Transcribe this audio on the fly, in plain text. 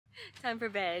Time for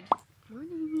bed.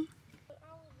 Morning.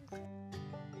 I'm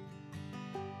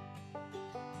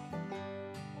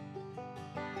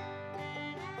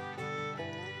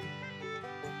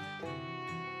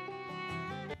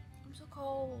so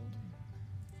cold.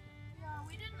 Yeah, I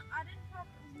didn't put a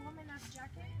warm enough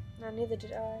jacket. No, neither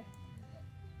did I.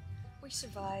 We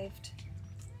survived.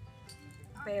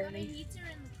 Barely. I've got a heater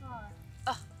in the car.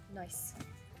 Oh, nice.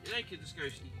 You know, you could just go,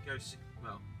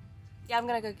 well. Yeah, I'm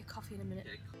gonna go get coffee in a minute.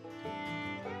 Yeah.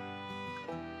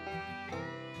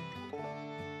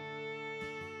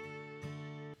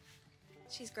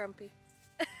 She's grumpy.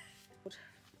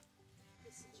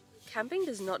 Camping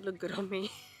does not look good on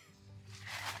me.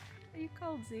 Are you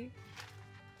cold, Z?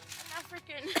 I'm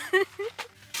African.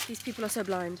 These people are so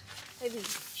blind. Maybe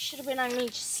should have been on me.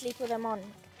 Just sleep with them on.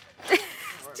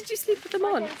 Did you sleep with them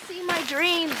on? I can see my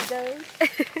dreams, though.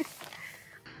 It's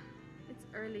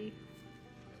early.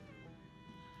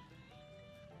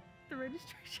 The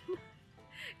registration.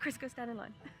 Chris, go stand in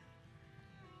line.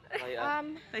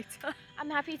 Later. I'm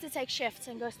happy to take shifts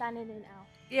and go stand in an hour.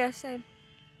 Yeah, same.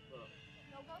 No,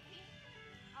 go pee.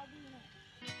 I'll be in it.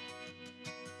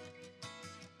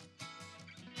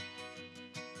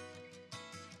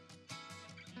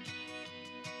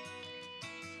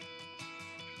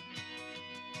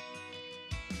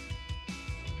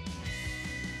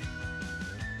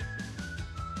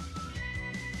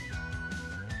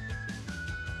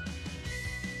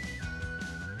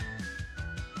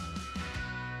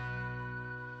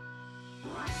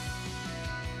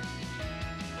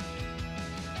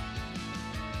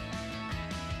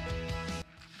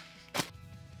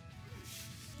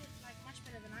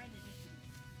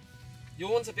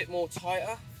 Your one's a bit more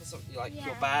tighter for something like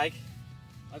your bag.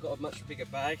 I got a much bigger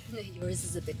bag. Yours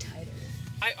is a bit tighter.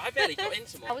 I barely got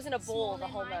into mine. I was in a ball the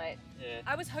whole night. Yeah.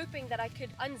 I was hoping that I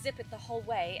could unzip it the whole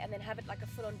way and then have it like a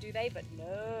full-on duvet, but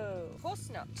no, of course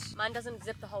not. Mine doesn't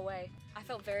zip the whole way. I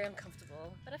felt very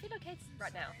uncomfortable, but I feel okay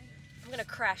right now. I'm gonna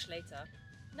crash later.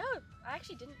 No, I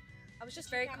actually didn't. I was just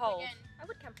very cold. Again? I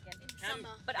would camp again.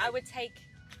 Summer. But I would take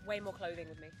way more clothing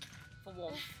with me for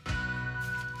warmth.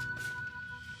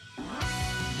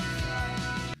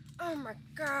 Oh my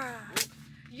god.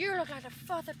 You look like the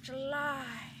 4th of July.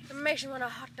 It makes me want a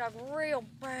hot dog real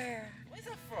bad. Where's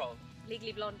that from?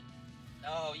 Legally Blonde.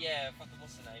 Oh yeah, fucking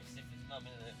what's her name? Stifler's mum,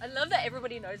 isn't it? I love that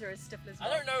everybody knows her as Stifler's mom.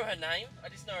 I don't know her name. I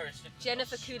just know her as Stifler's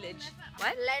Jennifer mum. Coolidge.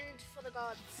 What? Blend for the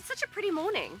gods. It's such a pretty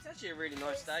morning. It's actually a really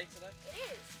nice day today. It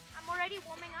is. I'm already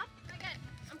warming up. Again.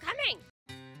 I'm coming.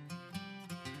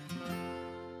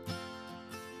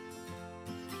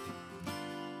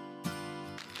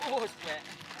 Oh, it's wet.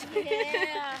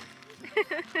 Yeah.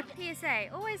 PSA,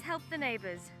 always help the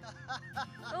neighbours.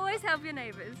 Always help your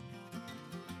neighbours.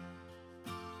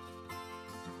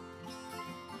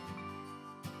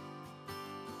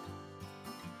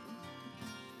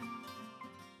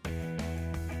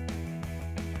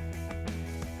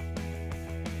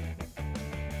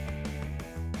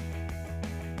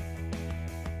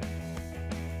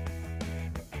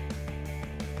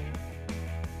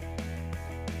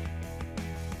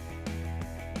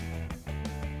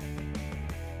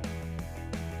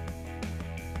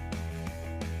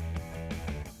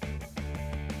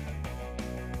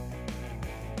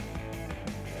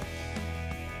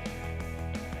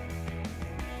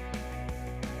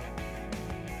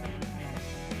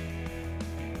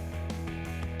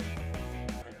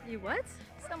 You what?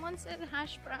 Someone said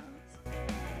hash browns.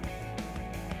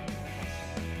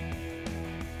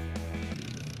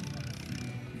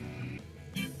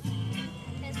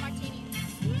 There's martini.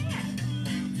 Yeah.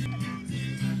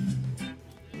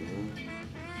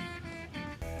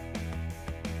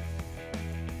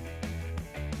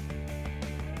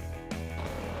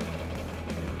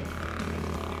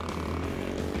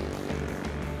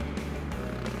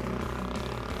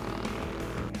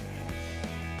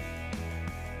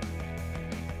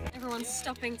 Everyone's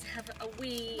stopping to have a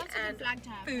wee That's a good and flag to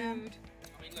have, food. yeah. I mean,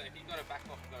 look, if you've got to back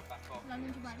off, you've got to back off.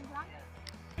 London to Brighton flag.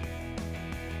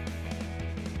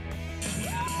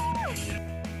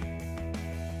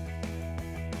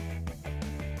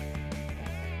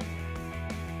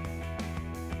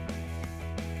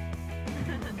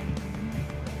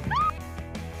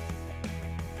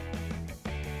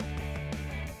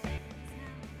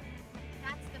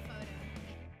 That's the photo.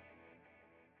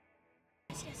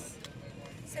 Yes.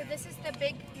 So this is the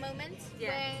big moment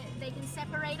where they can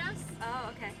separate us. Oh,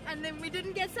 okay. And then we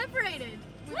didn't get separated.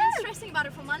 We've Woo! been stressing about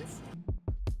it for months.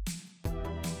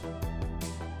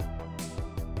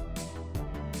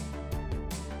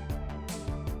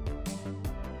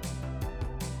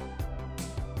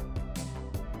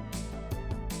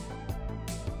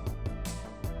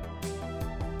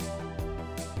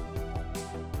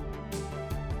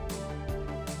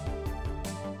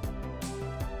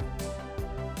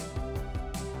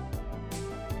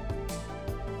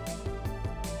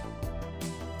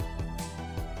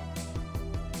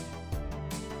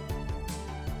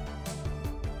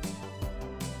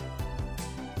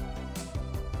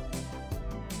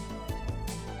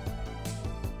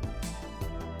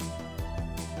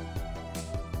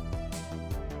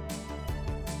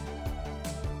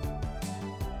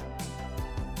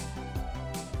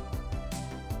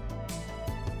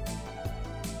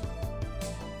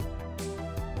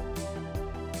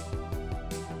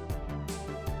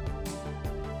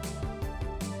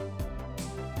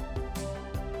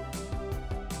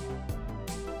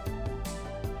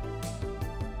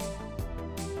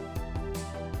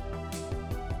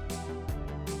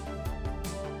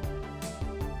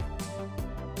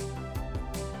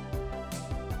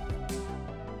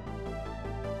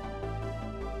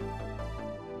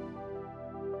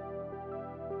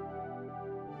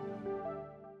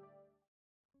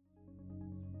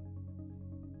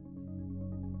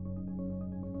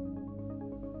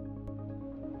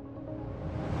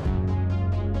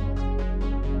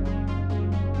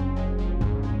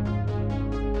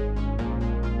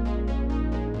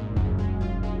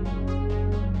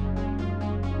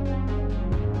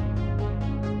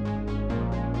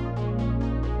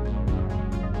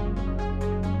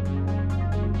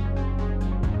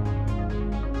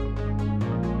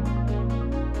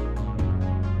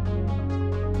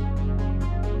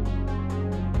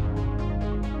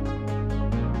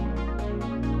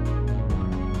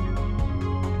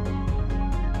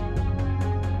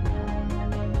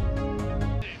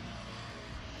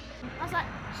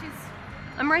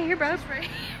 I'm right here, bro. Right.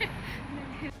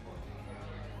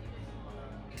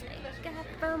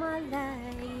 For my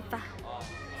life.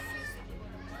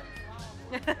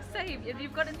 Same,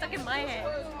 you've got it stuck in my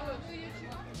head.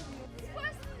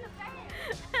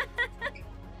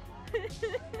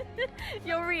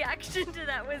 Your reaction to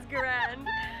that was grand.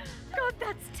 God,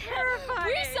 that's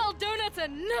terrifying. We sell donuts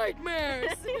and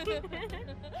nightmares.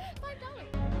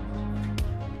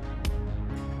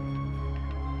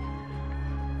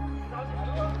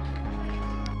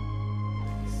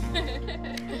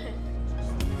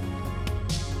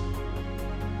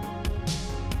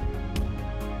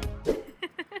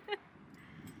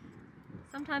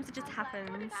 Sometimes it just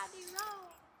happens.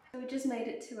 So we just made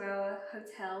it to our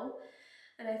hotel,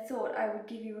 and I thought I would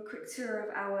give you a quick tour of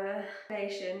our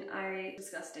accommodation.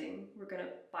 Disgusting. We're gonna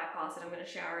bypass it. I'm gonna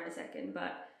shower in a second,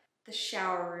 but the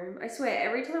shower room, I swear,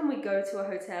 every time we go to a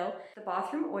hotel, the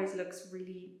bathroom always looks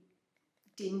really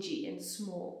dingy and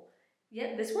small.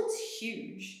 Yet this one's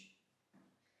huge.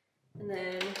 And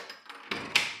then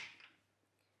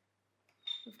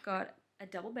we've got a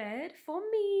double bed for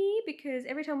me, because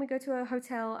every time we go to a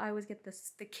hotel I always get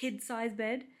the kid-size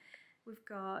bed. We've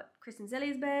got Chris and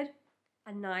Zelly's bed,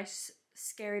 a nice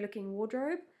scary looking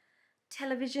wardrobe,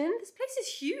 television. This place is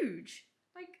huge.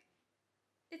 Like,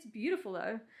 it's beautiful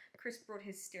though. Chris brought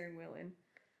his steering wheel in.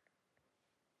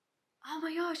 Oh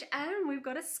my gosh, and we've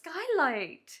got a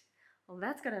skylight. Well,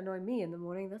 that's gonna annoy me in the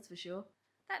morning, that's for sure.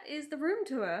 That is the room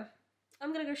tour.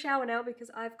 I'm gonna go shower now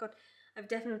because I've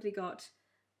definitely got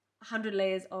 100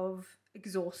 layers of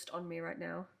exhaust on me right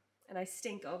now, and I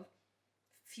stink of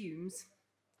fumes.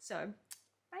 So,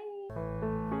 bye.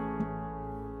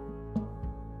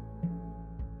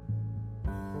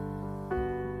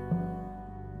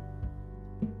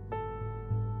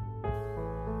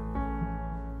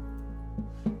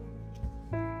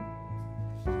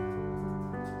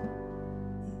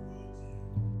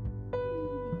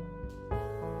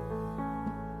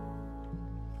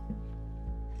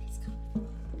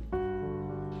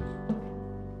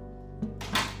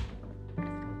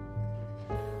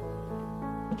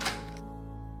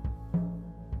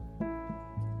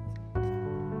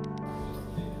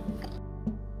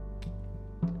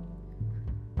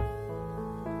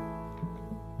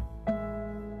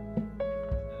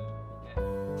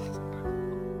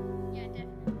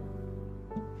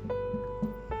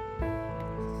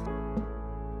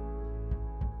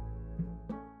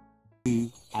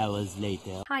 Hours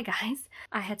later. Hi guys,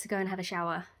 I had to go and have a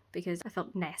shower because I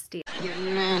felt nasty. You're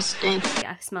nasty.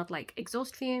 I smelled like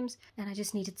exhaust fumes and I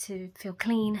just needed to feel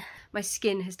clean. My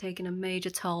skin has taken a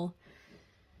major toll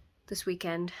this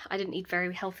weekend. I didn't eat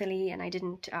very healthily and I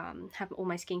didn't have all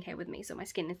my skincare with me, so my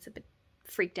skin is a bit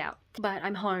freaked out. But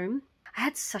I'm home. I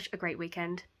had such a great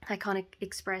weekend. I can't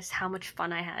express how much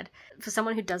fun I had. For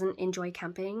someone who doesn't enjoy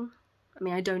camping, I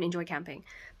mean, I don't enjoy camping,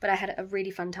 but I had a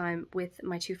really fun time with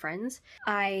my two friends.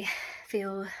 I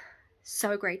feel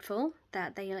so grateful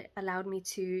that they allowed me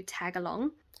to tag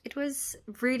along. It was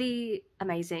really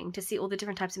amazing to see all the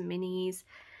different types of minis,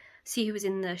 see who was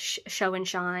in the show and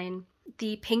shine.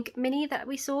 The pink mini that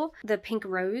we saw, the pink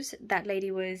rose, that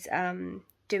lady was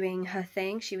doing her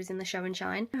thing. She was in the show and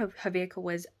shine. Her vehicle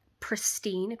was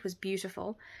pristine. It was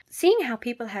beautiful. Seeing how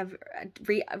people have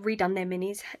redone their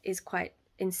minis is quite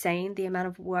insane, the amount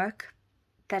of work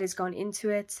that has gone into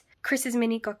it. Chris's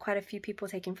mini got quite a few people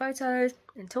taking photos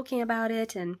and talking about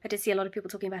it, and I did see a lot of people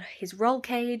talking about his roll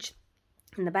cage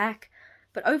in the back.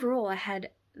 But overall, I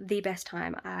had the best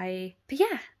time. I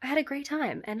had a great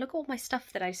time, and look at all my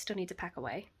stuff that I still need to pack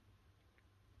away.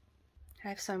 I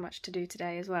have so much to do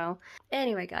today as well.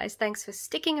 Anyway guys, thanks for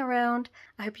sticking around.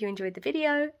 I hope you enjoyed the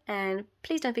video, and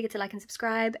please don't forget to like and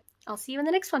subscribe. I'll see you in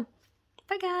the next one.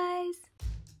 Bye guys!